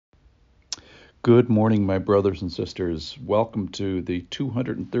Good morning, my brothers and sisters. Welcome to the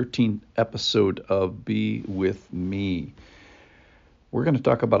 213th episode of Be With Me. We're going to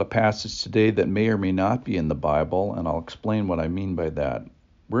talk about a passage today that may or may not be in the Bible, and I'll explain what I mean by that.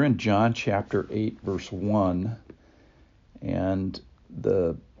 We're in John chapter 8, verse 1, and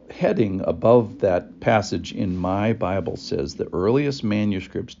the heading above that passage in my Bible says the earliest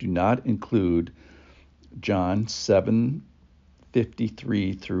manuscripts do not include John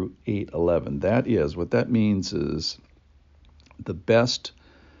 7:53 through 8:11. That is, what that means is the best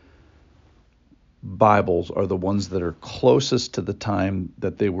Bibles are the ones that are closest to the time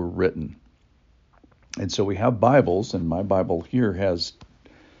that they were written. And so we have Bibles, and my Bible here has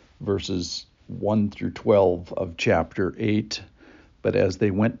verses 1 through 12 of chapter 8. But as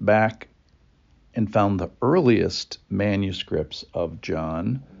they went back and found the earliest manuscripts of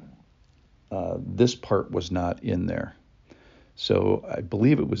John, this part was not in there. So I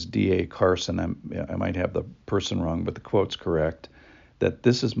believe it was D.A. Carson, I might have the person wrong, but the quote's correct, that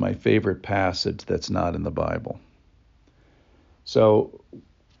this is my favorite passage that's not in the Bible. So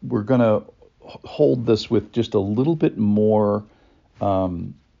we're going to hold this with just a little bit more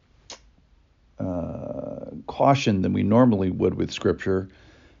caution than we normally would with Scripture,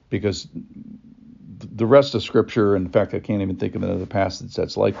 because the rest of Scripture, in fact, I can't even think of another passage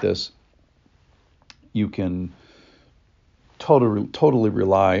that's like this, you can totally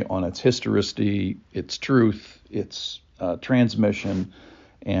rely on its historicity, its truth, its transmission,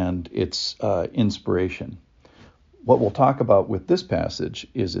 and its inspiration. What we'll talk about with this passage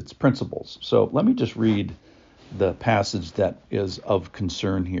is its principles. So let me just read the passage that is of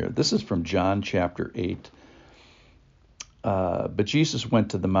concern here. This is from John chapter 8. But Jesus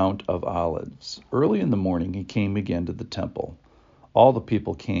went to the Mount of Olives. Early in the morning he came again to the temple. All the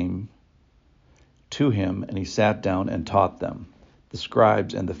people came to him, and he sat down and taught them. The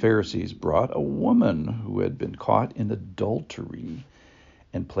scribes and the Pharisees brought a woman who had been caught in adultery,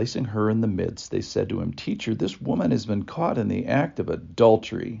 and placing her in the midst, they said to him, "Teacher, this woman has been caught in the act of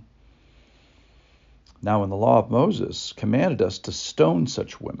adultery. Now in the law of Moses commanded us to stone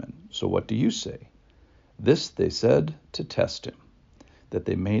such women. So what do you say?" This they said to test him, that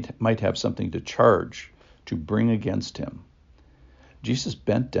they might have something to charge, to bring against him. Jesus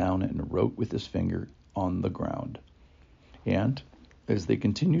bent down and wrote with his finger on the ground. And as they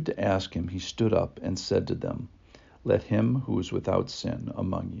continued to ask him, he stood up and said to them, "Let him who is without sin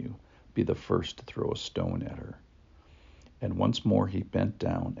among you be the first to throw a stone at her." And once more he bent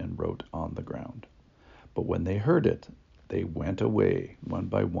down and wrote on the ground. But when they heard it, they went away one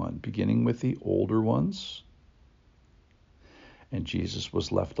by one, beginning with the older ones. And Jesus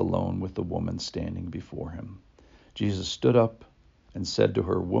was left alone with the woman standing before him. Jesus stood up and said to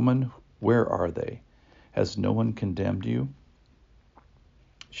her, "Woman, where are they? Has no one condemned you?"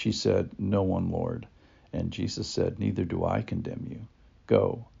 She said, "No one, Lord." And Jesus said, "Neither do I condemn you.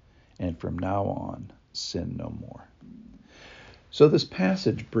 Go, and from now on, sin no more." So this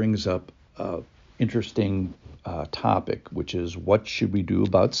passage brings up an interesting topic, which is what should we do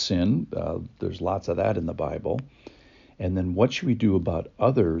about sin? There's lots of that in the Bible. And then what should we do about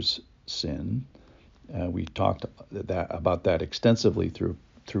others' sin? We talked about that extensively through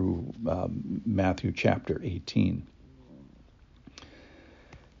Matthew chapter 18.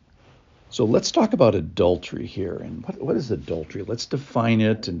 So let's talk about adultery here. And what is adultery? Let's define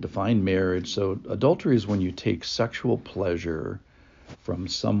it and define marriage. So adultery is when you take sexual pleasure from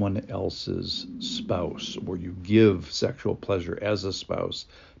someone else's spouse, or you give sexual pleasure as a spouse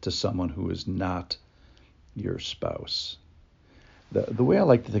to someone who is not your spouse. The way I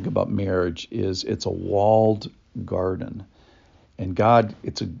like to think about marriage is it's a walled garden. And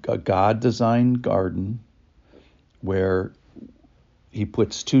it's a God-designed garden where he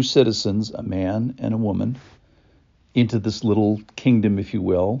puts two citizens, a man and a woman, into this little kingdom, if you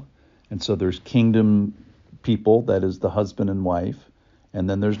will. And so there's kingdom people, that is the husband and wife, and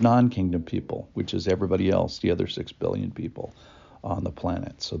then there's non-kingdom people, which is everybody else, the other 6 billion people on the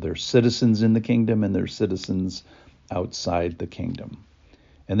planet. So there's citizens in the kingdom and there's citizens outside the kingdom.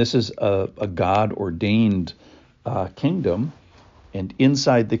 And this is a God-ordained kingdom. And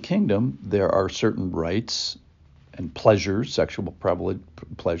inside the kingdom, there are certain rights and pleasures, sexual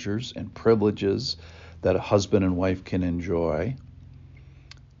pleasures and privileges that a husband and wife can enjoy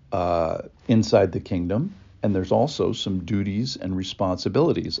inside the kingdom. And there's also some duties and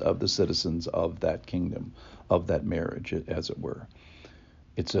responsibilities of the citizens of that kingdom, of that marriage, as it were.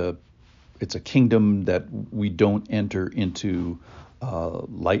 It's a kingdom that we don't enter into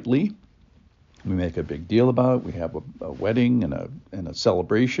lightly. We make a big deal about it. We have a wedding and a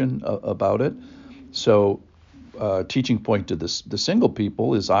celebration about it. So teaching point to the single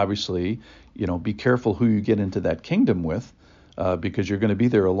people is obviously, be careful who you get into that kingdom with, because you're going to be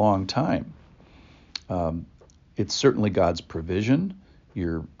there a long time. It's certainly God's provision.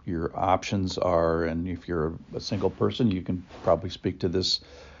 Your options are, and if you're a single person, you can probably speak to this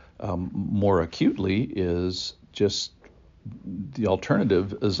more acutely, is just the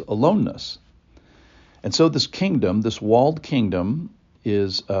alternative is aloneness. And so this kingdom, this walled kingdom,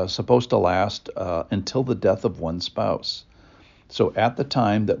 is supposed to last until the death of one spouse. So at the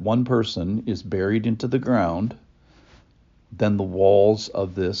time that one person is buried into the ground, then the walls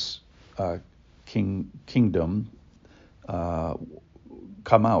of this kingdom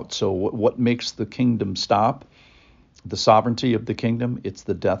come out. So what makes the kingdom stop? The sovereignty of the kingdom? It's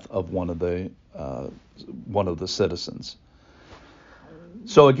the death of one of the citizens.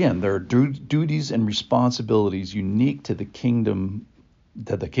 So again, there are duties and responsibilities unique to the kingdom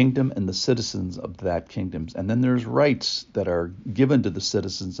and the citizens of that kingdom. And then there's rights that are given to the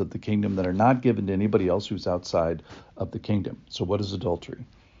citizens of the kingdom that are not given to anybody else who's outside of the kingdom. So what is adultery?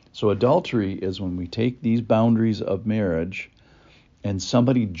 So adultery is when we take these boundaries of marriage and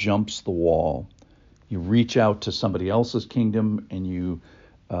somebody jumps the wall. You reach out to somebody else's kingdom and you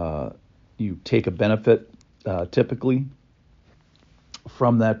take a benefit, typically,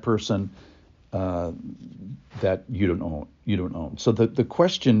 from that person that you don't own. So the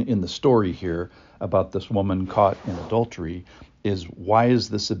question in the story here about this woman caught in adultery is, why is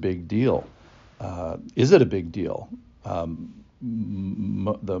this a big deal? Is it a big deal?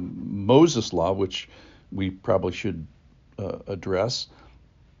 The Moses law, which we probably should address.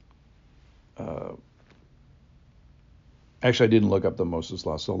 Actually, I didn't look up the Moses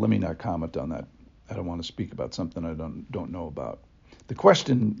law, so let me not comment on that. I don't want to speak about something I don't know about. The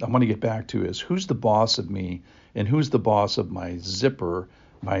question I want to get back to is, who's the boss of me, and who's the boss of my zipper,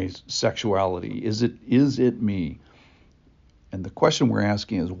 my sexuality? Is it me? And the question we're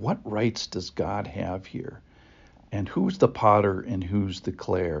asking is, what rights does God have here? And who's the potter and who's the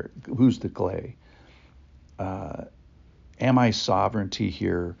clay? Am I sovereignty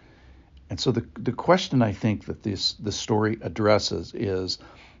here? And so the question I think that the story addresses is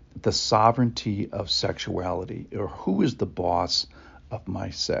the sovereignty of sexuality, or who is the boss of my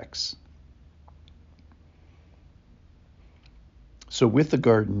sex? So with the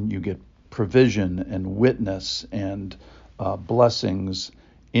garden, you get provision and witness and blessings.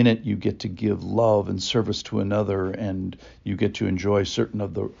 In it, you get to give love and service to another, and you get to enjoy certain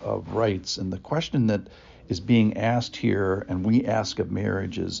of rights. And the question that is being asked here, and we ask of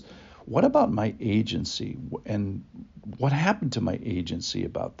marriage, is, what about my agency? And what happened to my agency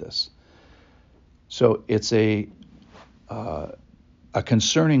about this? So it's a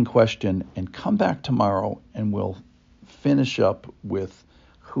concerning question, and come back tomorrow and we'll finish up with,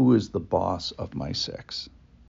 who is the boss of my sex?